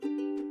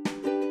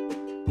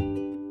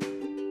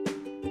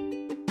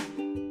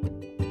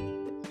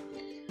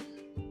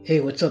Hey,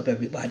 what's up,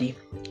 everybody?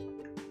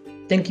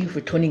 Thank you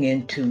for tuning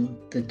in to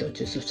the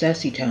Duchess of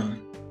Sassytown,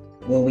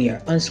 where we are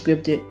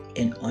unscripted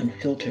and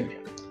unfiltered.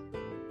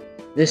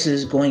 This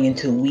is going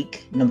into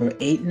week number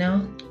 8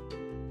 now,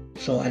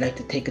 so I'd like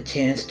to take a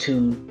chance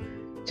to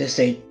just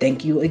say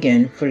thank you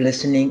again for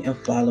listening and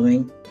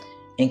following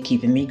and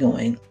keeping me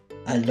going.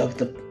 I love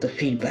the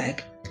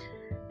feedback.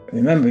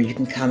 Remember, you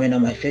can comment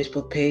on my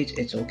Facebook page.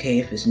 It's okay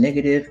if it's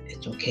negative,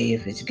 it's okay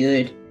if it's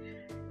good.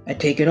 I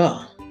take it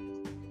all.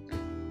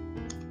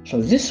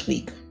 So this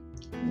week,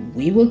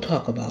 we will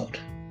talk about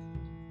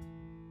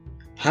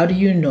how do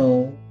you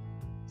know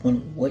when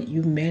what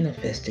you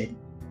manifested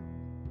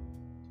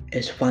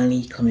is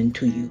finally coming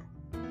to you?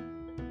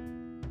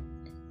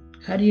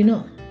 How do you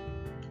know?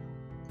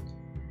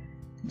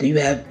 Do you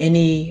have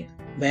any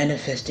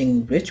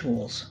manifesting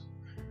rituals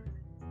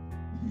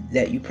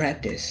that you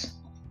practice?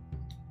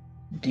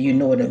 Do you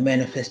know what a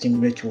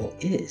manifesting ritual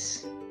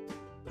is?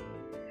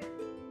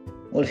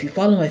 Well, if you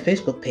follow my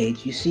Facebook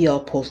page, you see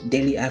I'll post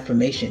daily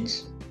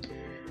affirmations.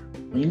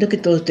 When you look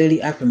at those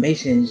daily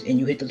affirmations and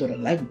you hit the little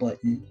like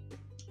button,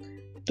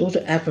 those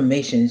are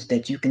affirmations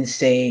that you can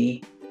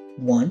say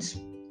once,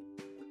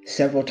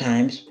 several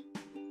times,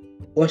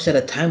 or set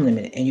a time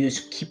limit and you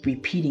just keep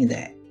repeating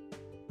that.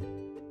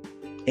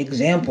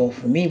 Example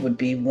for me would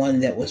be one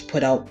that was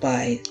put out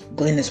by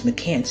Glynis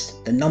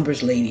McCants, the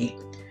numbers lady.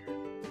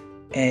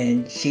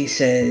 And she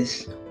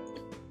says,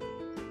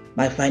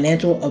 "My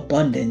financial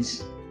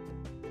abundance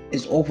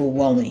is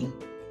overwhelmingly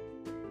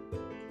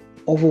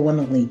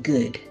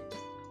good,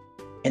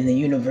 and the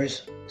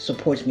universe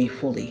supports me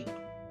fully."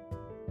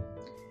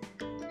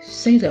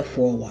 Say that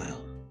for a while.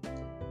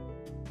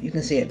 You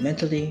can say it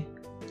mentally.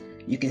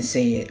 You can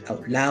say it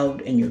out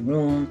loud in your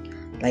room,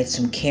 light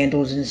some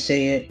candles and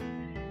say it.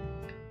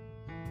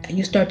 And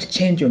you start to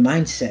change your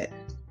mindset.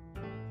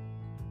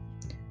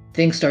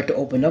 Things start to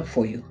open up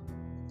for you.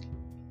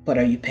 But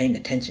are you paying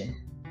attention?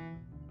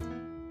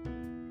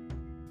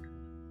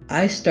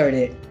 I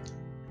started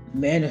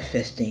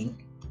manifesting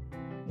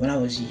when I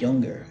was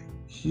younger,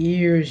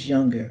 years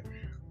younger.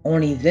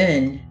 Only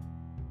then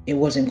it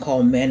wasn't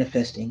called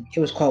manifesting, it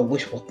was called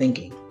wishful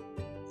thinking.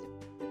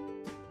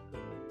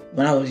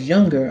 When I was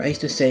younger, I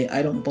used to say,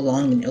 I don't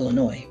belong in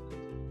Illinois.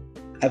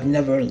 I've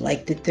never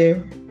liked it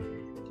there.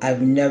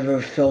 I've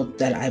never felt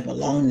that I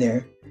belong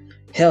there.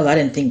 Hell, I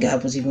didn't think I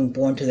was even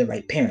born to the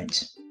right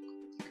parents.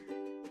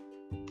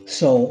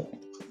 So,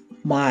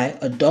 my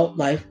adult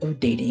life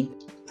of dating,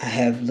 I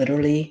have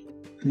literally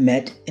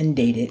met and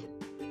dated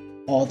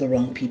all the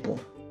wrong people.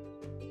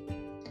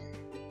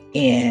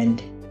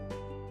 And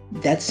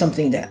that's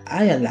something that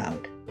I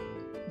allowed.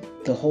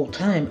 The whole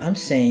time I'm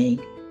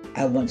saying,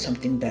 I want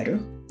something better.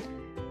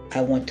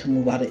 I want to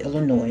move out of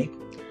Illinois.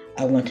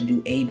 I want to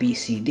do A, B,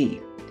 C,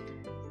 D.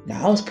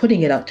 Now, I was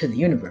putting it out to the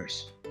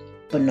universe,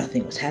 but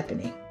nothing was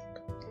happening.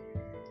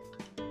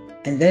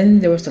 And then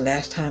there was the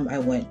last time I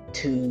went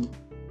to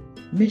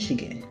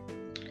Michigan.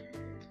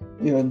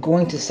 We were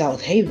going to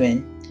South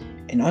Haven,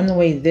 and on the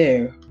way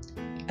there,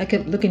 I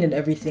kept looking at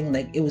everything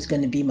like it was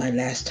going to be my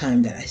last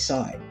time that I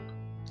saw it.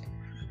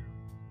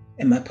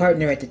 And my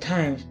partner at the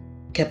time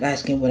kept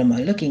asking, what am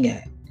I looking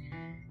at?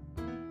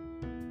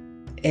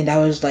 And I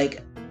was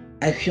like,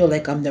 I feel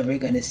like I'm never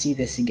going to see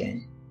this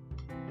again.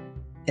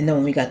 And then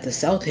when we got to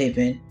South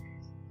Haven,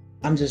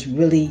 I'm just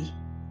really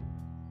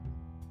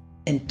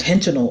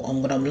intentional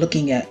on what I'm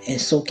looking at and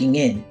soaking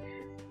in.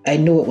 I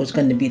knew it was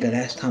going to be the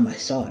last time I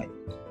saw it.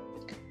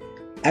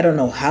 I don't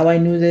know how I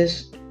knew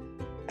this.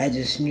 I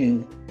just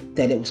knew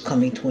that it was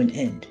coming to an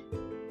end.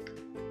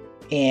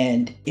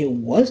 And it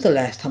was the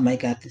last time I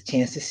got the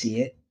chance to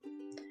see it.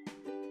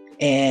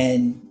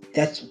 And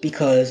that's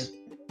because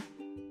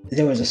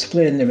there was a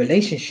split in the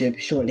relationship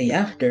shortly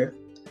after.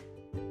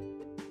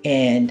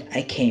 And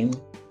I came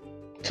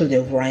to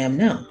live where I am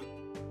now.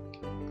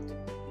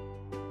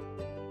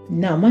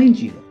 Now, mind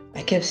you,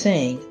 I kept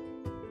saying,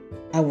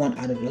 I want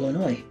out of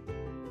Illinois.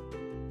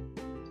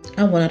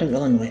 I want out of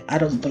Illinois. I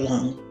don't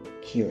belong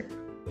here.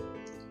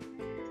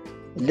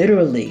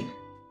 Literally,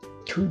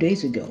 2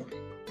 days ago,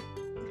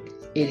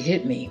 it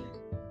hit me.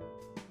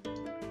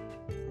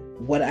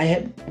 What I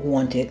had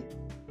wanted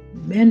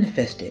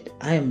manifested.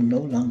 I am no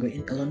longer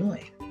in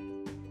Illinois.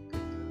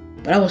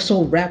 But I was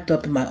so wrapped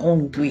up in my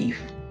own grief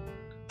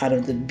out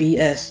of the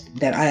BS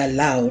that I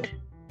allowed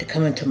to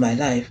come into my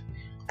life,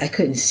 I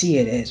couldn't see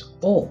it as,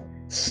 oh,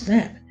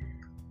 snap,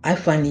 I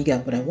finally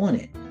got what I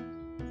wanted.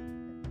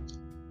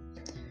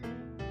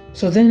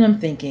 So then I'm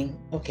thinking,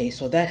 okay,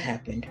 so that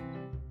happened.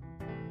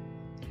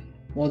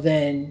 Well,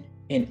 then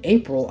in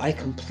April, I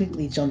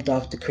completely jumped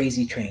off the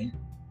crazy train,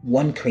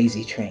 one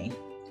crazy train,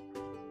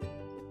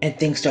 and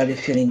things started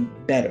feeling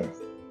better.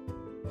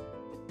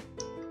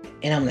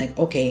 And I'm like,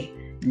 okay,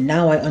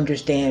 now I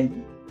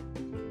understand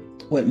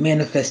what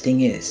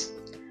manifesting is.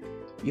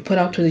 You put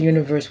out to the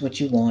universe what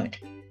you want,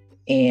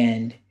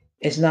 and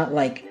it's not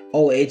like,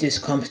 oh, it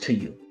just comes to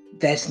you.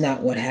 That's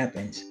not what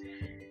happens.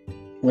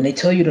 When they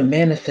tell you to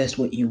manifest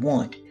what you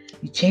want,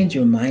 you change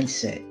your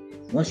mindset.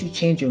 Once you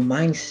change your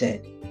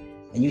mindset,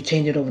 and you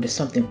change it over to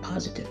something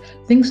positive,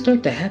 things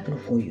start to happen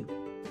for you.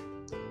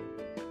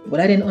 What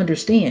I didn't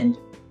understand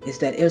is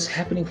that it was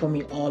happening for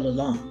me all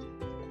along.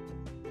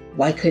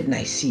 Why couldn't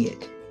I see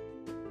it?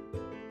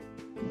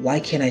 Why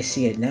can't I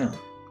see it now?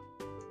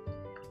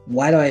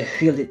 Why do I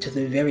feel it to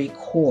the very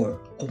core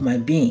of my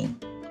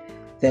being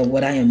that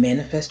what I am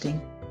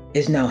manifesting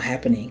is now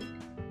happening?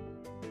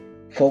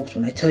 Folks,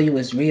 when I tell you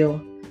it's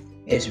real,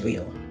 it's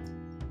real.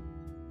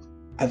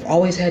 I've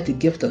always had the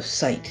gift of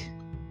sight.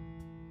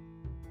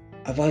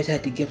 I've always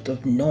had the gift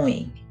of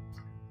knowing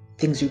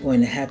things are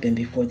going to happen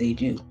before they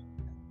do.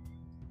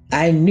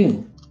 I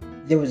knew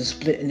there was a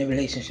split in the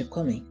relationship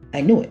coming.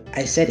 I knew it.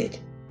 I said it.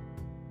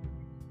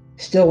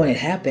 Still, when it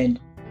happened,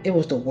 it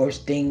was the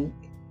worst thing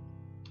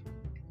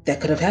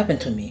that could have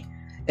happened to me.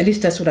 At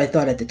least that's what I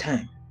thought at the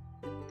time.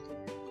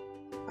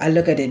 I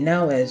look at it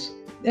now as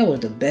that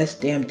was the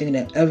best damn thing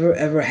that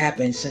ever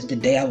happened since the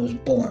day I was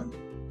born.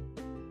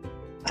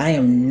 I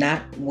am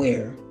not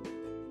where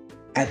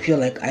I feel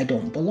like I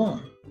don't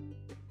belong.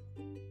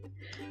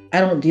 I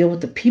don't deal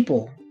with the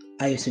people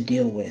I used to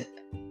deal with.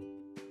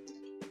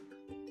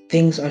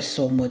 Things are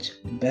so much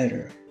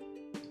better.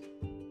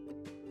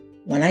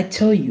 When I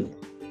tell you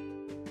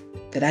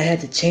that I had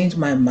to change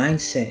my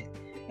mindset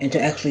and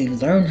to actually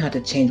learn how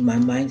to change my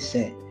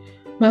mindset,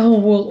 my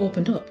whole world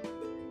opened up.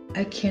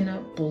 I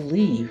cannot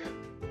believe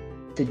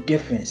the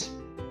difference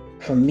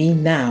from me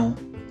now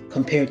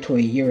compared to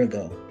a year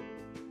ago.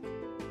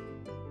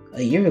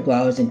 A year ago,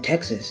 I was in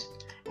Texas.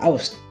 I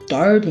was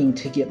starting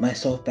to get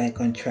myself back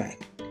on track,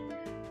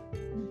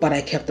 but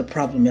I kept the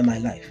problem in my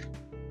life.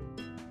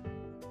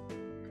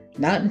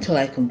 Not until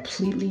I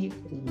completely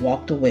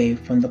walked away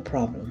from the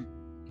problem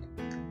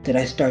did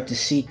I start to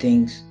see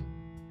things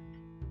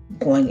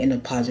going in a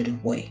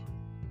positive way.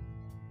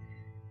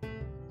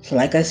 So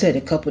like I said,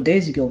 a couple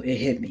days ago, it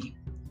hit me.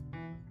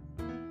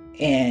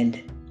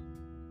 And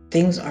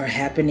things are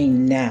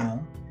happening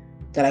now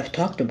that I've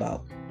talked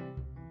about.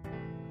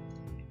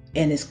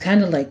 And it's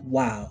kind of like,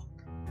 wow,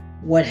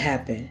 what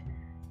happened?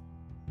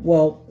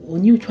 Well,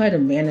 when you try to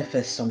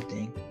manifest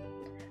something,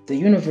 the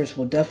universe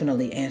will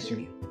definitely answer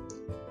you.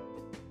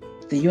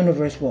 The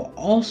universe will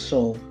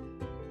also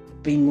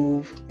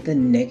remove the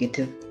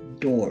negative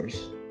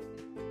doors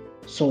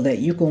so that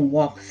you can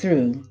walk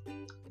through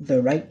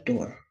the right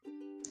door.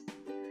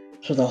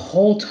 So the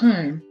whole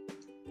time,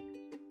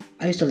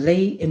 I used to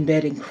lay in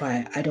bed and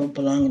cry, I don't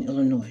belong in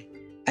Illinois.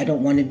 I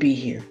don't want to be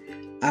here.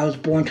 I was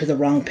born to the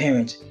wrong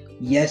parents.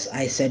 Yes,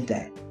 I said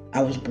that.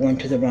 I was born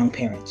to the wrong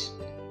parents.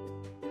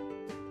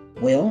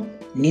 Well,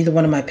 neither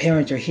one of my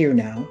parents are here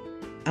now.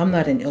 I'm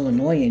not in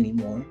Illinois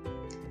anymore.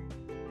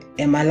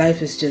 And my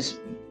life is just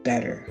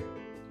better.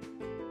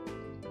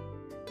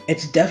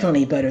 It's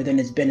definitely better than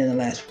it's been in the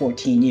last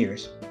 14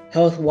 years.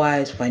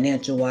 Health-wise,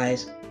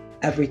 financial-wise,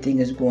 everything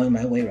is going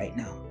my way right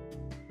now.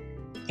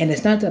 And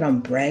it's not that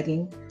I'm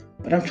bragging,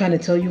 but I'm trying to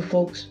tell you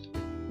folks,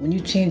 when you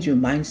change your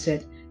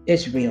mindset,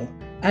 it's real.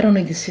 I don't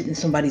need to sit in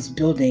somebody's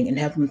building and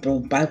have them throw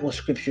Bible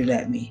scriptures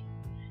at me.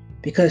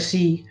 Because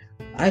see,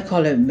 I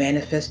call it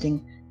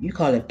manifesting, you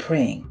call it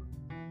praying.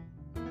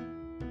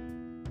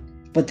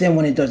 But then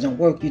when it doesn't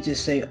work, you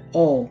just say,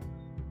 oh,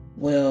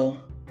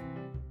 well,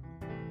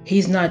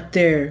 he's not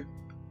there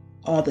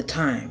all the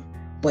time,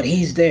 but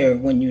he's there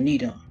when you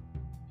need him.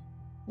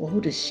 Well,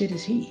 who the shit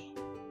is he?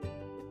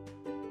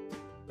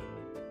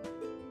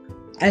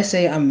 I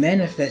say I'm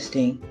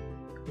manifesting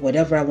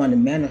whatever I want to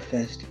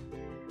manifest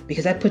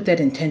because I put that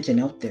intention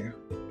out there.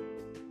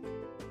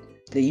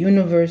 The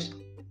universe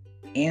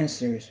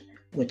answers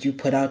what you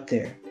put out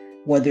there,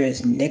 whether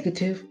it's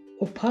negative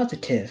or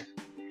positive.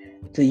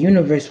 The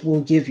universe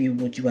will give you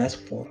what you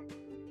ask for.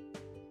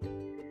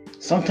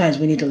 Sometimes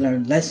we need to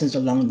learn lessons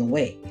along the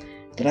way.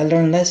 Did I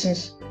learn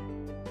lessons?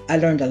 I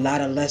learned a lot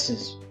of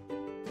lessons.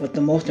 But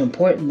the most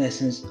important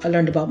lessons I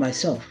learned about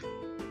myself.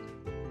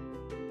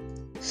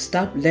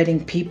 Stop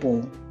letting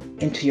people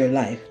into your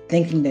life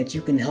thinking that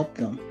you can help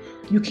them.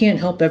 You can't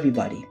help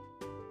everybody.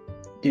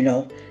 You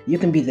know, you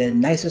can be the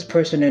nicest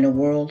person in the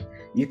world.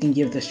 You can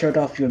give the shirt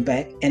off your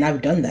back, and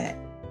I've done that.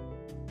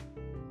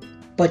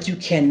 But you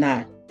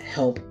cannot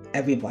help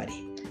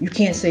everybody. You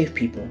can't save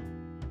people.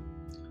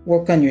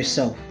 Work on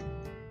yourself.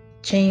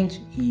 Change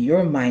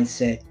your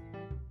mindset,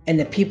 and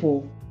the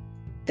people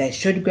that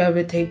should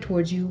gravitate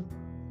towards you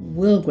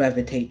will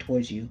gravitate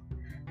towards you.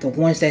 The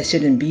ones that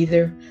shouldn't be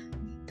there,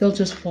 they'll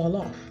just fall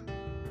off.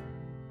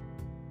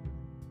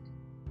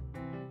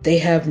 They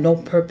have no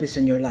purpose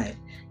in your life.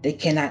 They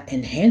cannot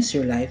enhance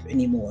your life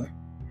anymore,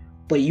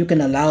 but you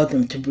can allow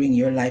them to bring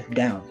your life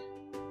down.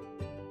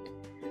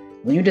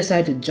 When you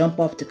decide to jump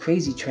off the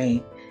crazy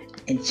train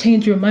and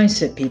change your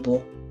mindset,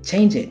 people,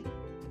 change it.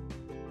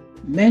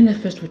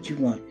 Manifest what you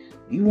want.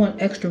 You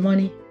want extra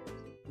money?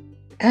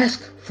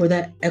 Ask for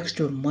that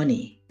extra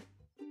money.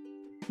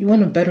 You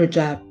want a better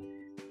job?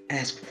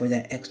 Ask for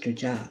that extra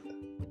job.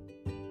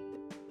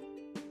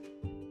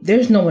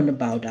 There's no one to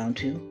bow down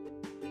to.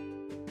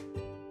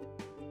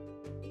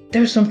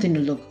 There's something to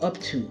look up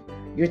to.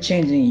 You're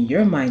changing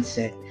your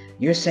mindset.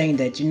 You're saying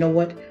that, you know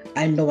what?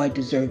 I know I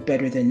deserve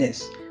better than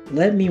this.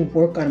 Let me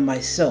work on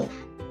myself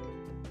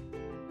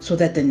so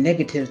that the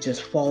negative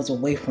just falls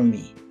away from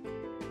me.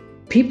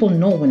 People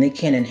know when they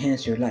can't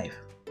enhance your life.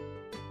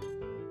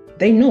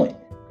 They know it.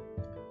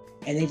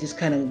 And they just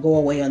kind of go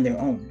away on their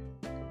own.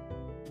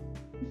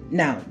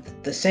 Now,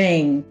 the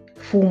saying,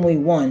 fool me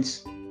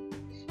once,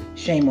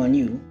 shame on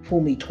you.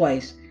 Fool me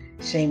twice,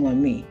 shame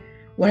on me.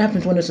 What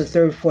happens when it's a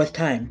third, fourth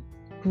time?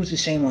 Who's the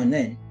shame on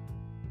then?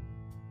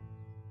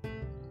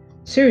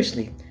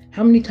 Seriously,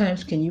 how many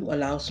times can you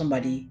allow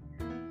somebody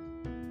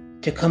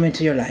to come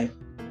into your life?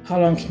 How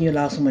long can you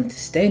allow someone to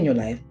stay in your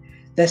life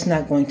that's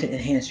not going to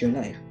enhance your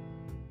life?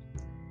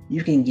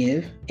 You can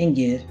give and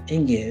give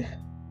and give,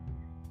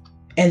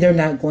 and they're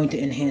not going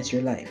to enhance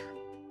your life.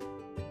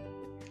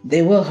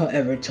 They will,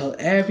 however, tell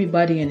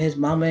everybody and his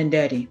mama and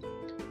daddy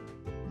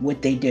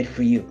what they did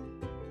for you,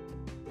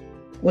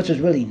 which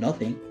was really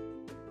nothing.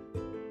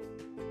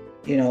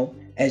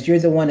 As you're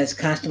the one that's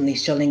constantly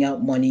shelling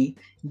out money,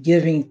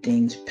 giving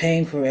things,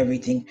 paying for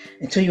everything,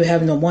 until you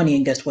have no money,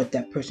 and guess what?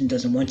 That person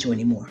doesn't want you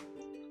anymore.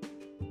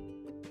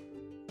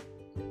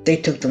 They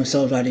took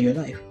themselves out of your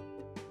life.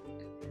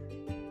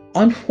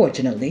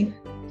 Unfortunately,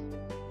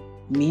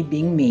 me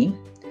being me,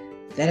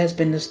 that has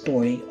been the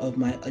story of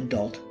my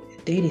adult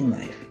dating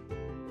life.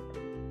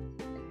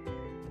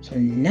 So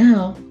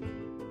now,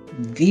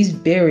 these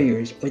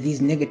barriers or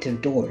these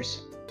negative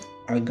doors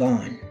are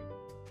gone.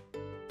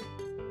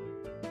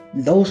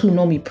 Those who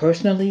know me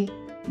personally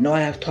know I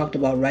have talked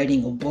about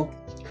writing a book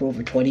for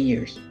over 20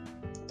 years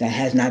that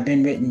has not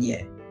been written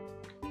yet.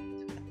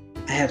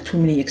 I have too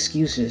many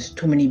excuses,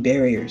 too many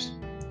barriers.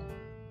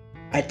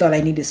 I thought I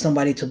needed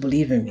somebody to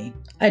believe in me.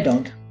 I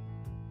don't.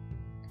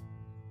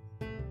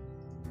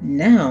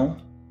 Now,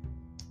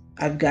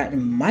 I've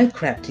gotten my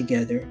crap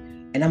together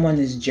and I'm on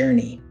this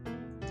journey.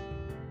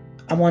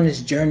 I'm on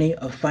this journey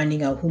of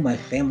finding out who my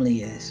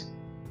family is.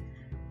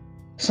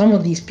 Some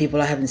of these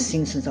people I haven't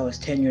seen since I was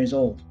 10 years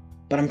old,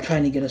 but I'm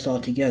trying to get us all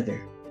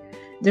together.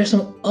 There's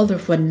some other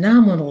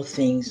phenomenal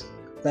things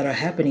that are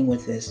happening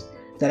with this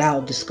that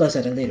I'll discuss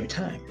at a later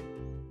time.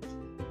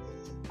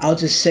 I'll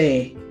just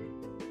say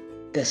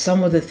that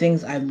some of the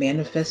things I've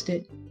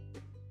manifested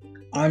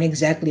aren't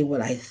exactly what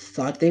I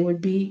thought they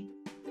would be,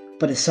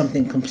 but it's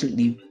something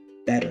completely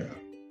better.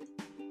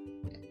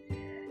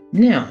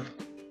 Now,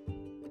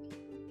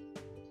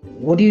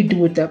 what do you do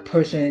with that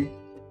person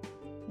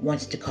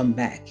wants to come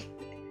back?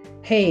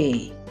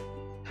 Hey,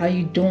 how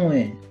you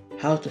doing?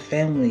 How's the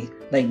family?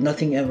 Like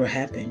nothing ever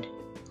happened.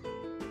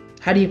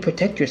 How do you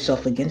protect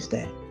yourself against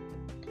that?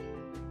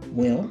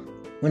 Well,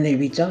 when they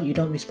reach out, you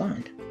don't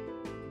respond.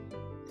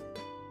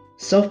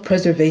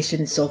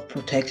 Self-preservation,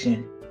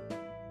 self-protection.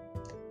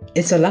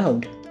 It's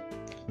allowed.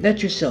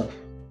 Let yourself.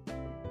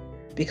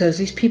 Because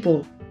these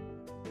people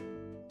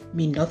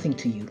mean nothing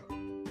to you.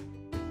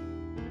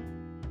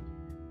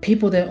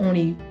 People that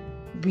only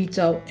reach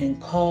out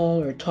and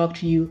call or talk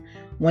to you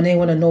when they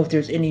want to know if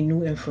there's any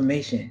new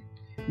information,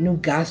 new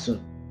gossip.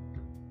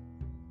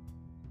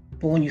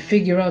 But when you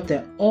figure out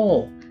that,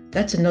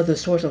 that's another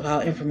source of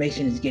how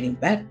information is getting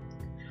back,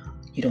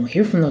 you don't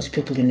hear from those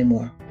people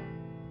anymore.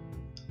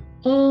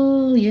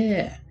 Oh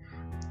yeah,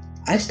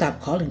 I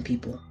stopped calling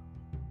people.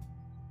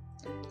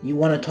 You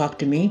want to talk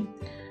to me?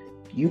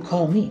 You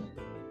call me.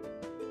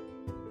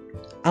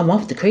 I'm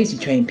off the crazy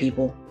train,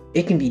 people.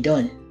 It can be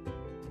done.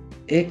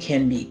 It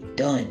can be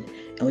done.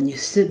 And when you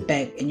sit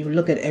back and you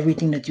look at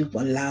everything that you've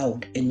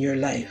allowed in your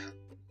life,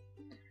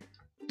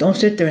 don't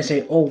sit there and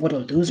say, what a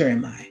loser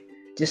am I.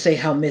 Just say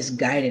how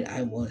misguided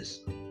I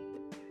was.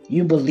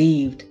 You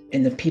believed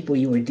in the people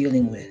you were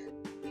dealing with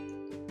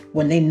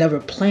when they never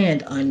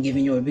planned on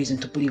giving you a reason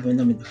to believe in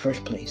them in the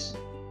first place.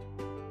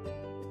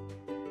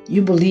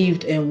 You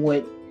believed in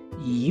what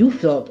you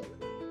felt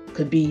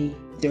could be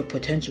their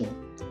potential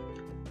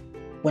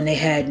when they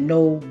had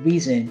no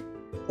reason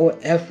or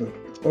effort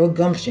or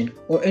gumption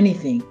or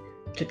anything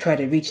to try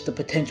to reach the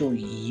potential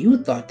you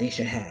thought they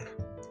should have,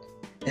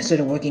 instead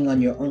of working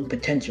on your own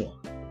potential.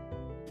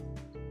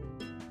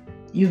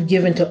 You've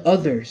given to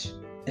others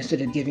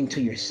instead of giving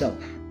to yourself.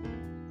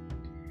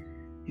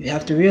 You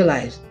have to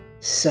realize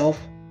self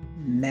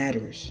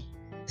matters.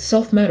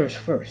 Self matters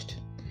first,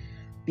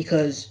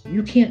 because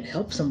you can't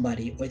help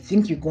somebody or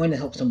think you're going to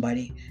help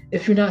somebody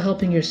if you're not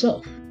helping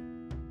yourself.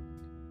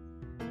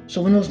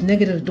 So when those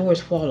negative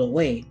doors fall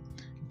away,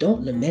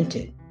 don't lament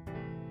it.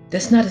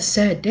 That's not a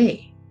sad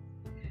day.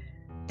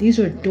 These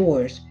are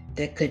doors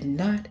that could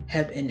not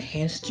have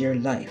enhanced your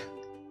life.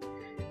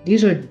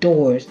 These are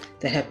doors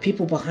that have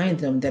people behind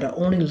them that are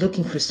only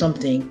looking for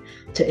something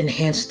to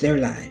enhance their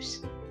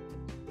lives.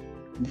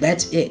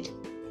 That's it.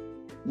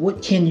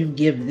 What can you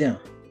give them?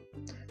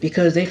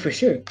 Because they for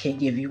sure can't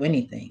give you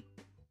anything.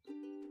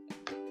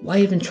 Why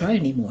even try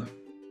anymore?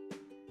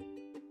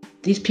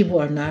 These people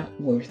are not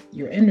worth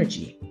your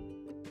energy.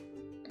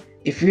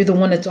 If you're the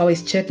one that's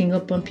always checking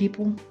up on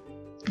people,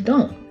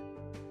 don't.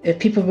 If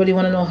people really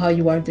want to know how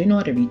you are, they know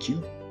how to reach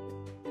you.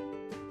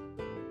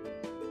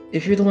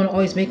 If you're the one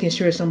always making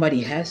sure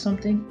somebody has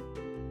something,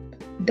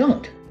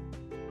 don't.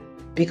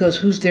 Because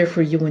who's there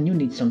for you when you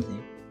need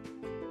something?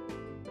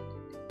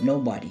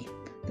 Nobody.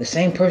 The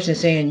same person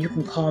saying you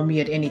can call me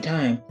at any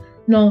time.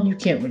 No, you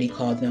can't really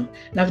call them.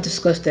 And I've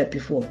discussed that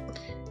before.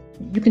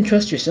 You can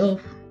trust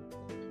yourself.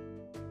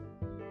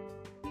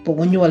 But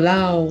when you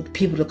allow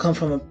people to come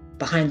from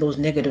behind those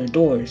negative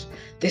doors,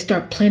 they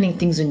start planting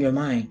things in your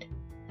mind.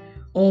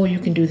 Oh, you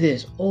can do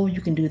this. Oh,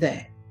 you can do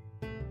that.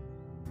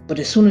 But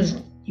as soon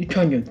as you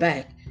turn your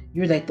back,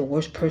 you're like the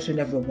worst person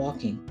ever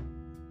walking.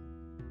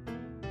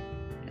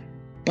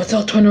 But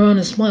they'll turn around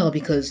and smile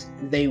because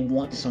they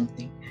want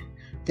something.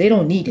 They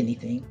don't need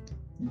anything.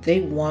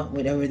 They want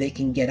whatever they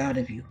can get out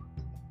of you.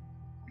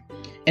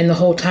 And the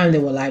whole time they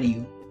will lie to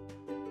you.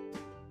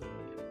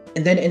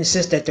 And then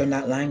insist that they're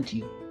not lying to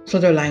you. So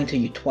they're lying to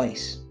you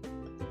twice.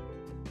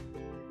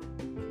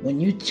 When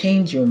you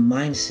change your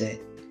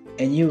mindset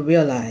and you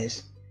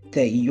realize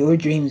that your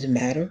dreams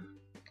matter,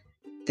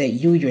 that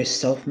you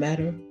yourself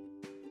matter,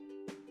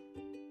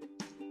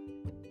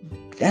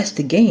 that's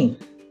the game.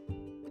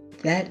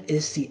 That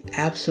is the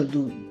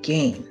absolute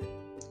game.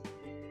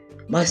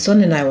 My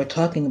son and I were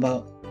talking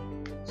about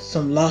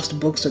some lost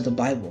books of the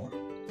Bible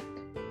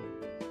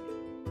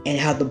and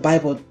how the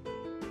Bible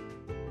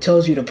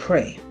tells you to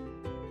pray.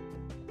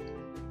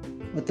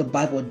 What the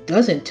Bible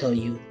doesn't tell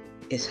you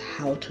is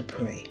how to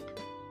pray.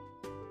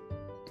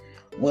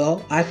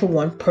 Well, I for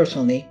one,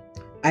 personally,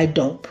 I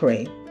don't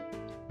pray.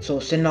 So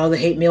send all the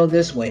hate mail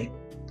this way.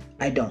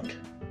 I don't.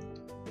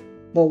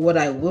 But what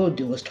I will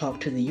do is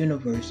talk to the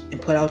universe and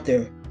put out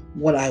there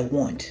what I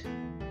want,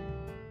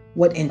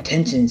 what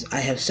intentions I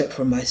have set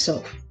for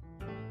myself.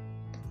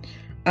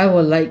 I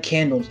will light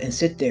candles and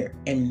sit there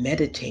and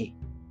meditate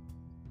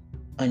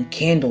on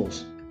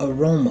candles,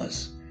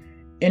 aromas,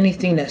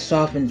 anything that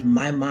softens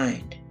my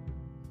mind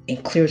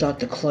and clears out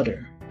the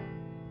clutter.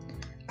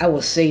 I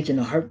will sage in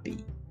a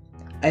heartbeat.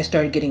 I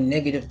started getting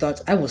negative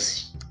thoughts. I will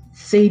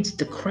sage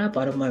the crap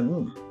out of my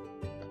room.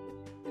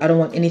 I don't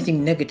want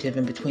anything negative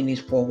in between these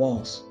four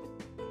walls.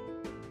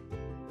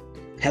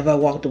 Have I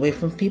walked away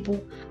from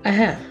people? I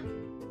have.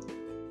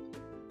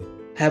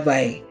 Have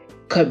I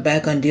cut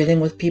back on dealing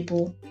with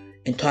people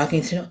and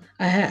talking to them?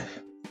 I have.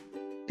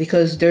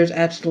 Because there's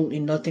absolutely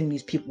nothing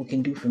these people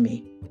can do for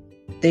me.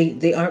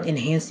 They aren't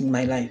enhancing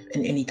my life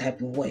in any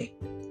type of way.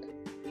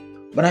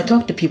 When I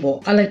talk to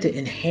people, I like to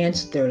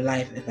enhance their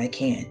life if I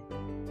can.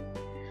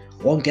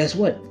 Well, guess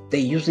what? They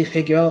usually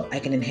figure out I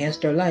can enhance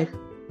their life.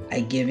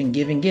 I give and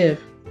give and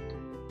give,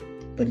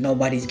 but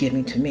nobody's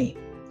giving to me.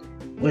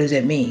 What does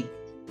that mean?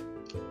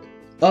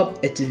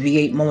 It's a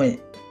V8 moment.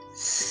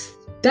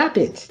 Stop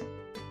it.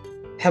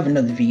 Have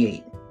another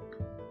V8.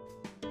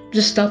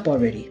 Just stop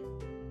already.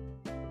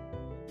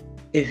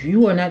 If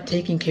you are not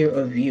taking care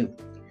of you,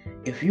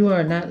 if you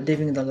are not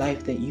living the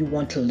life that you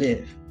want to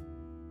live,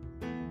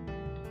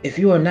 if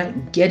you are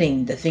not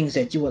getting the things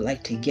that you would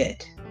like to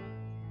get,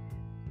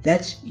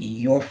 that's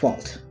your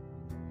fault.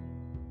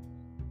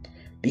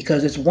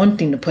 Because it's one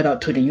thing to put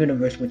out to the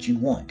universe what you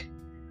want,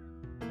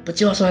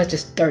 but you also have to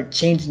start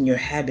changing your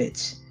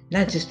habits,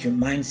 not just your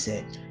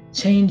mindset.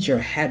 Change your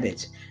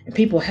habits. And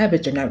people's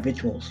habits are not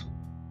rituals.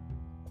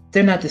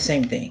 They're not the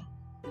same thing.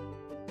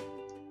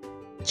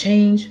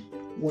 Change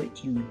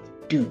what you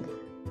do.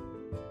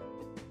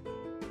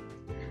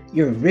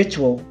 Your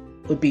ritual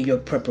would be your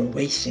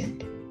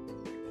preparation.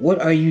 What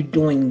are you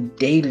doing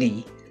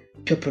daily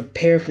to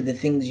prepare for the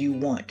things you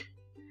want?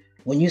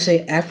 When you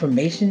say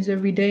affirmations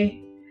every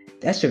day,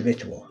 that's a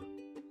ritual.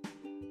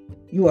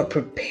 You are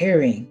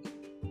preparing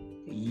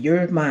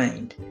your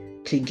mind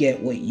to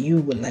get what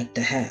you would like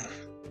to have.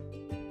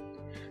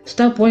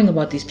 Stop worrying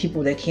about these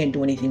people that can't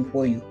do anything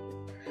for you.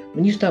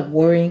 When you stop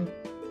worrying,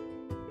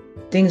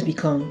 things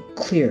become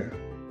clear.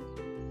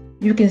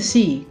 You can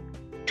see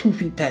 2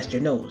 feet past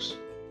your nose.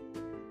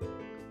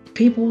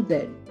 People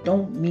that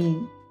don't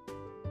mean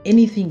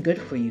anything good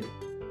for you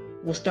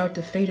will start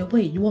to fade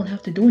away. You won't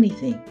have to do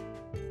anything.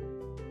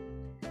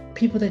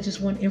 People that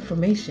just want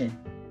information,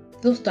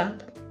 they'll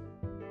stop.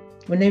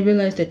 When they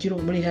realize that you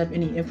don't really have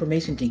any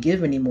information to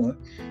give anymore,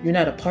 you're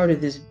not a part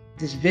of this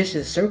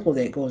vicious circle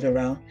that goes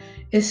around,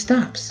 it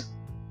stops.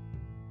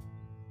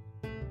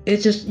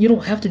 It's just, you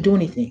don't have to do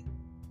anything.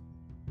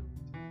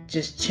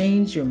 Just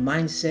change your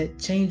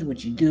mindset, change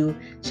what you do,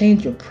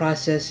 change your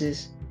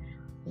processes,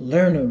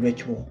 learn a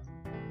ritual.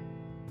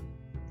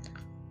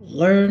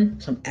 Learn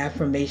some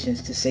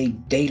affirmations to say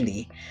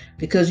daily.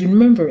 Because you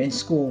remember in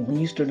school when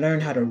you used to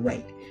learn how to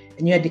write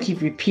and you had to keep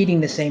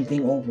repeating the same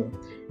thing over.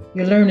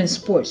 You learn in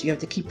sports, you have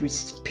to keep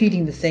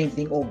repeating the same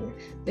thing over.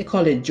 They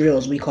call it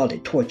drills, we call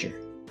it torture.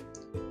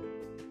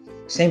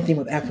 Same thing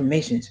with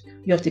affirmations.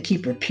 You have to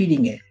keep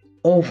repeating it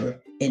over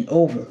and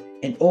over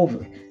and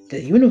over. The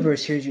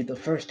universe hears you the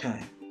first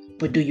time,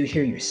 but do you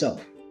hear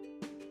yourself?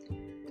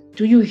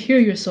 Do you hear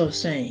yourself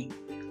saying,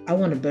 I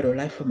want a better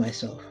life for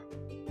myself?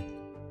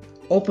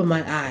 Open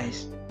my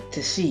eyes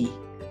to see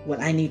what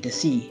I need to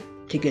see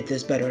to get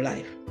this better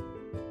life.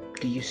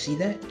 Do you see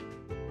that?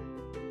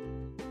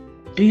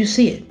 Do you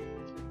see it?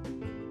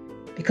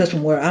 Because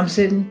from where I'm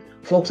sitting,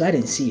 folks, I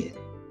didn't see it.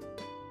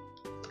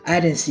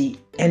 I didn't see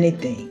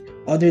anything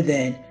other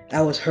than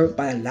I was hurt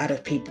by a lot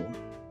of people.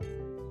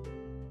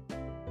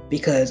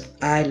 because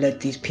I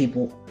let these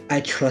people I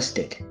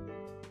trusted.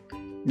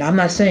 Now, I'm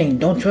not saying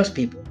don't trust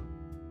people.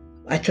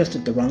 I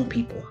trusted the wrong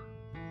people.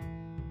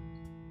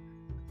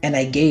 And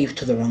I gave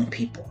to the wrong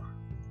people.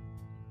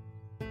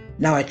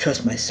 Now I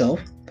trust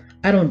myself.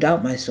 I don't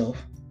doubt myself.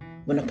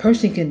 When a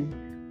person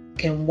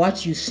can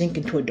watch you sink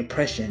into a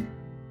depression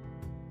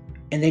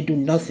and they do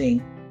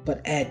nothing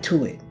but add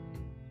to it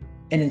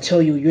and then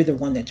tell you you're the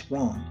one that's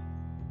wrong.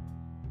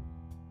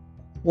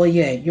 Well,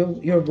 yeah,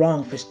 you're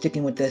wrong for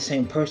sticking with that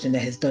same person that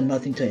has done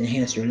nothing to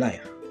enhance your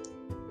life.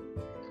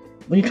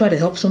 When you try to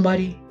help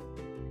somebody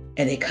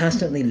and they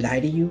constantly lie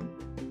to you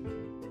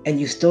and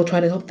you still try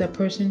to help that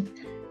person,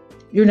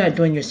 you're not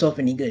doing yourself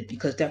any good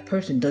because that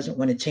person doesn't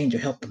want to change or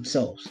help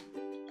themselves.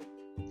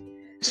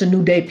 It's a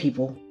new day,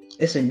 people.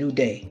 It's a new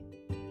day.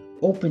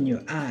 Open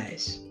your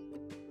eyes.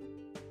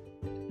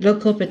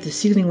 Look up at the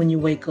ceiling when you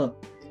wake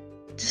up.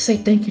 Just say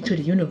thank you to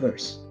the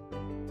universe.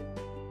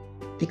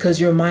 Because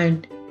your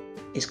mind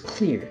is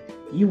clear.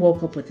 You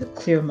woke up with a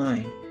clear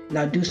mind.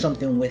 Now do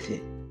something with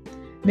it.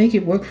 Make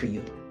it work for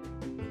you.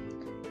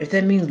 If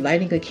that means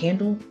lighting a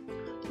candle,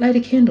 light a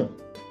candle.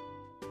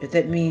 If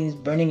that means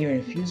burning your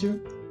infuser,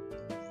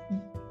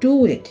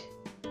 do it.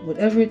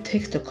 Whatever it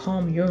takes to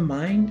calm your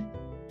mind,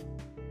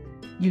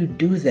 you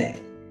do that.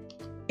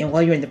 And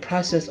while you're in the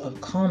process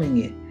of calming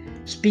it,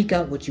 speak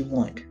out what you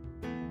want.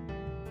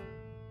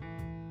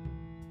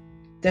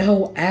 The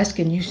whole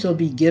asking you shall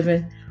be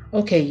given,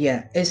 okay,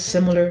 yeah, it's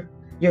similar.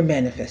 You're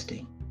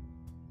manifesting.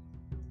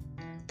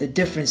 The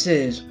difference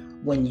is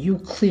when you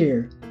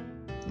clear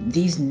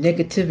these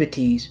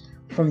negativities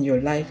from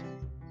your life,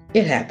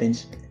 it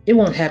happens. It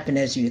won't happen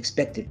as you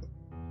expected.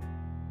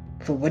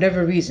 For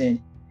whatever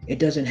reason, it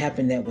doesn't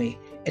happen that way.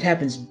 It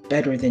happens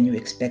better than you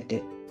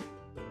expected.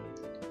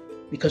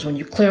 Because when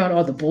you clear out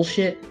all the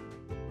bullshit,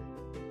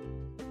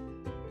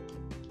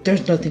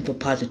 there's nothing but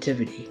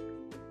positivity.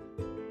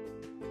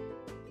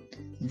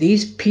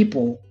 These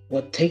people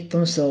will take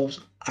themselves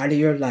out of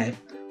your life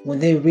when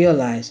they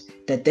realize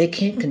that they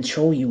can't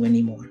control you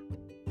anymore.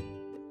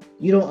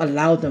 You don't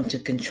allow them to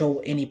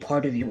control any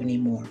part of you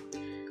anymore.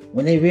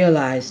 When they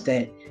realize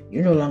that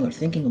you're no longer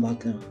thinking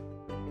about them,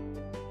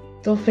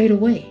 they'll fade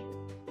away.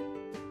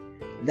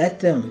 Let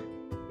them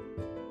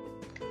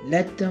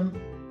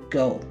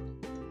go.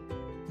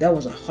 That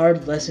was a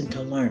hard lesson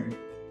to learn.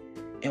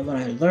 And when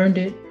I learned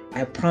it,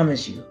 I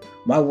promise you,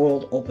 my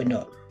world opened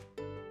up.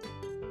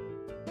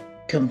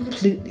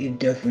 Completely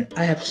different.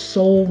 I have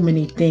so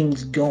many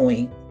things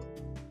going.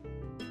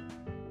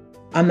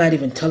 I'm not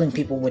even telling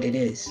people what it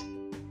is.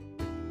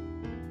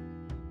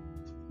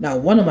 Now,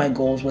 one of my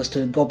goals was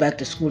to go back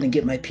to school and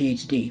get my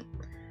PhD.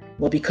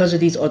 Well, because of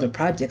these other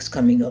projects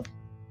coming up,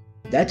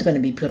 that's going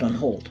to be put on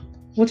hold,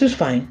 which is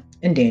fine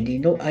and dandy.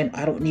 No, I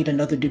don't need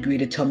another degree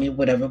to tell me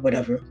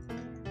whatever.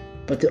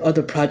 But the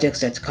other projects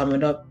that's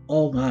coming up,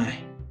 oh my.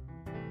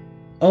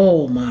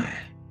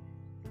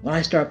 When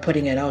I start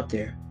putting it out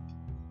there,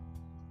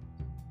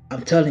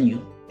 I'm telling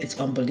you, it's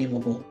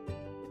unbelievable.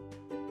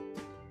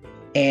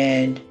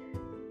 And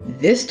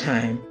this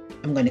time,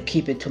 I'm going to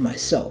keep it to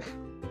myself.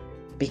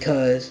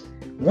 Because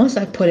once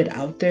I put it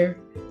out there,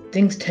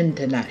 things tend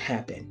to not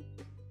happen.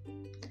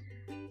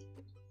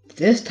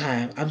 This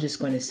time, I'm just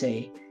going to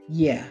say,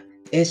 yeah,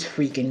 it's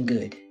freaking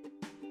good.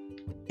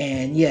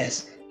 And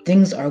yes,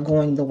 things are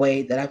going the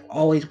way that I've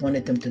always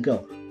wanted them to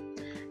go.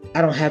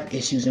 I don't have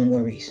issues and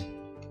worries.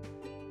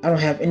 I don't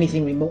have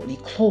anything remotely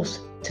close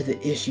to the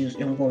issues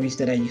and worries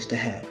that I used to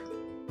have.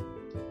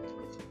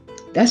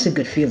 That's a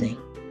good feeling.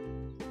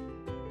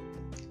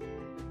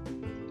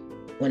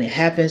 When it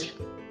happens,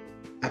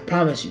 I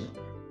promise you,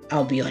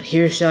 I'll be on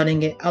here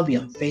shouting it. I'll be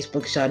on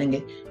Facebook shouting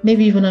it.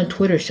 Maybe even on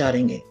Twitter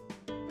shouting it.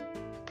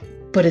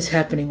 But it's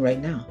happening right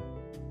now.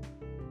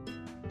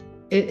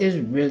 It is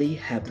really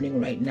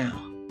happening right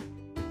now.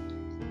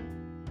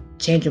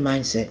 Change your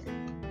mindset.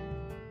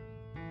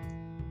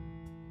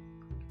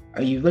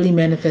 Are you really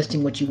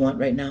manifesting what you want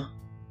right now?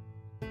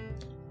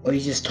 Or are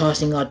you just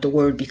tossing out the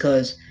word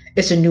because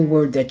it's a new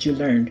word that you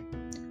learned?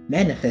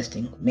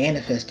 Manifesting.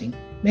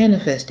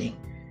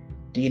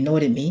 Do you know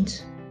what it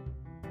means?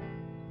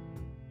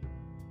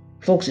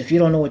 Folks, if you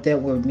don't know what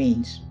that word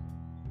means,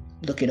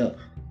 look it up.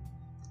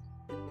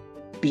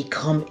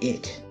 Become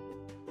it.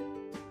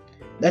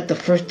 Let the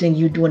first thing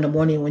you do in the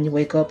morning when you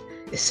wake up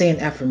is say an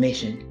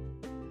affirmation.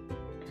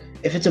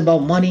 If it's about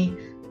money,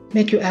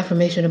 make your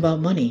affirmation about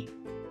money.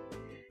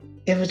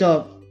 If it's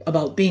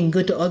about being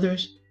good to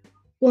others,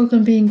 work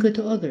on being good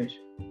to others.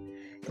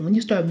 And when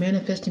you start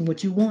manifesting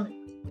what you want,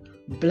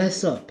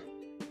 bless up.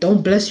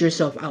 Don't bless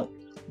yourself out.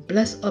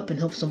 Bless up and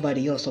help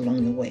somebody else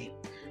along the way.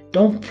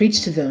 Don't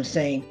preach to them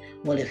saying,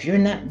 well, if you're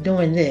not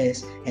doing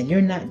this and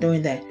you're not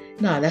doing that.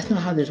 Nah, that's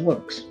not how this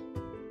works.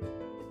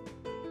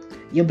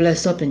 You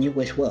bless up and you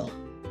wish well.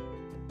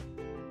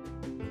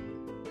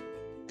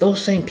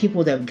 Those same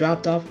people that have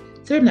dropped off,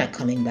 they're not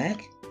coming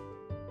back.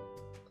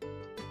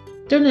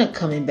 They're not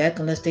coming back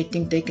unless they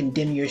think they can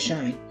dim your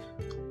shine.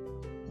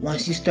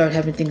 Once you start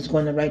having things go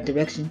in the right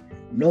direction,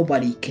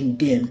 nobody can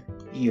dim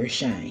your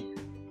shine.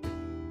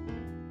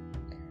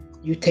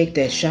 You take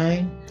that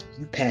shine,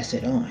 you pass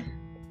it on.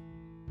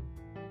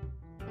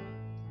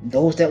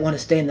 Those that want to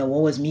stay in the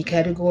woe is me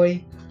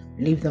category,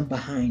 leave them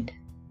behind.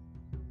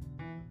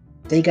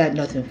 They got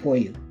nothing for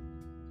you.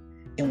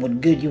 And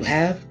what good you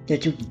have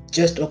that you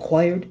just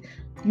acquired,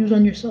 use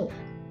on yourself.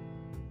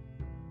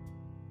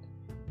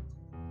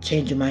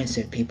 Change your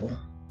mindset, people.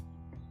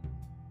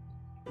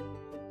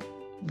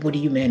 What are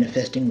you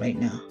manifesting right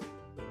now?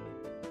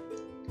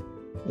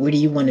 Where do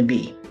you want to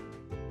be?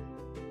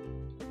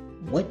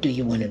 What do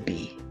you want to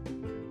be?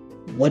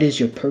 What is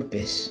your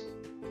purpose?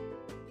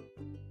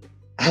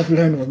 I've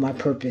learned what my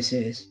purpose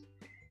is,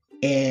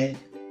 and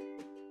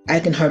I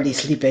can hardly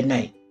sleep at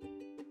night.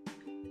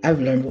 I've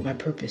learned what my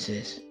purpose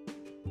is.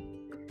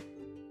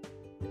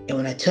 And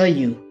when I tell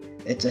you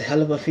it's a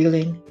hell of a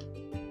feeling,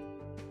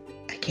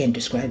 I can't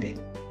describe it.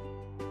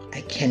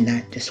 I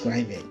cannot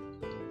describe it.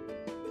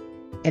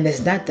 And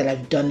it's not that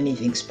I've done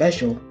anything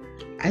special.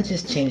 I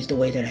just changed the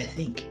way that I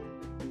think.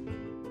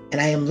 And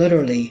I am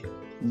literally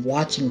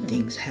watching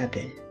things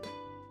happen.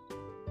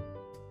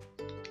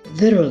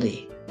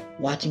 Literally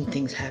watching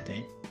things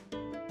happen.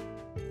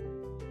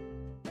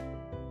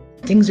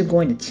 Things are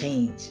going to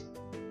change.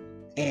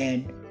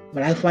 And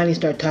when I finally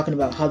start talking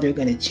about how they're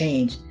going to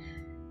change,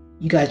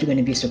 you guys are going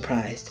to be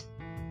surprised.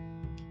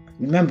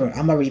 Remember,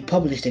 I'm already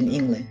published in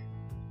England.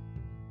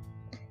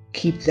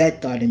 Keep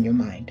that thought in your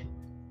mind.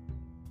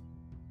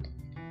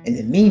 In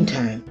the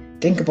meantime,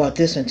 think about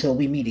this until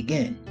we meet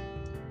again.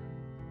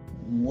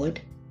 What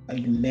are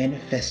you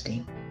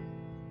manifesting?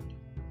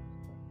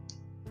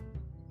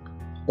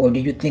 Or do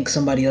you think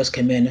somebody else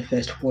can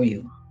manifest for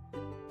you?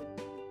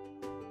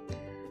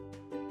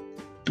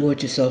 Do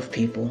it yourself,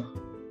 people.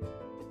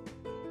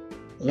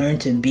 Learn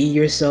to be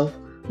yourself.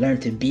 Learn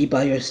to be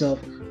by yourself.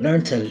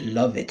 Learn to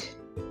love it.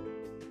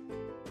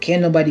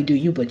 Can't nobody do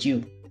you but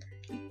you.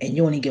 And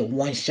you only get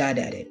one shot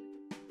at it.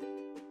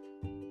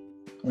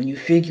 When you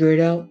figure it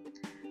out,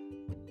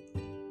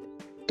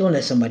 don't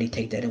let somebody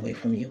take that away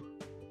from you.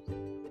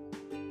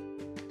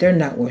 They're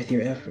not worth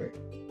your effort.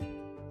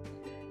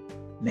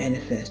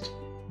 Manifest.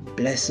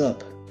 Bless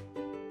up.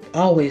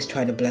 Always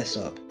try to bless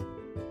up.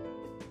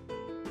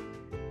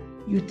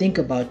 You think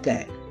about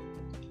that.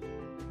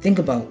 Think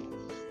about,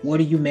 what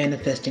are you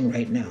manifesting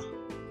right now?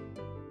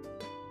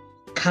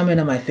 Comment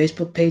on my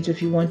Facebook page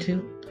if you want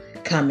to.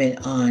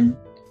 Comment on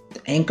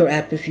the Anchor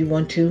app if you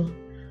want to.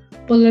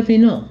 But let me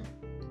know.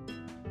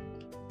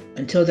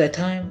 Until that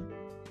time,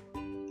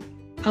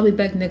 I'll be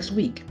back next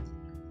week.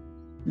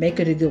 Make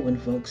it a good one,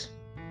 folks.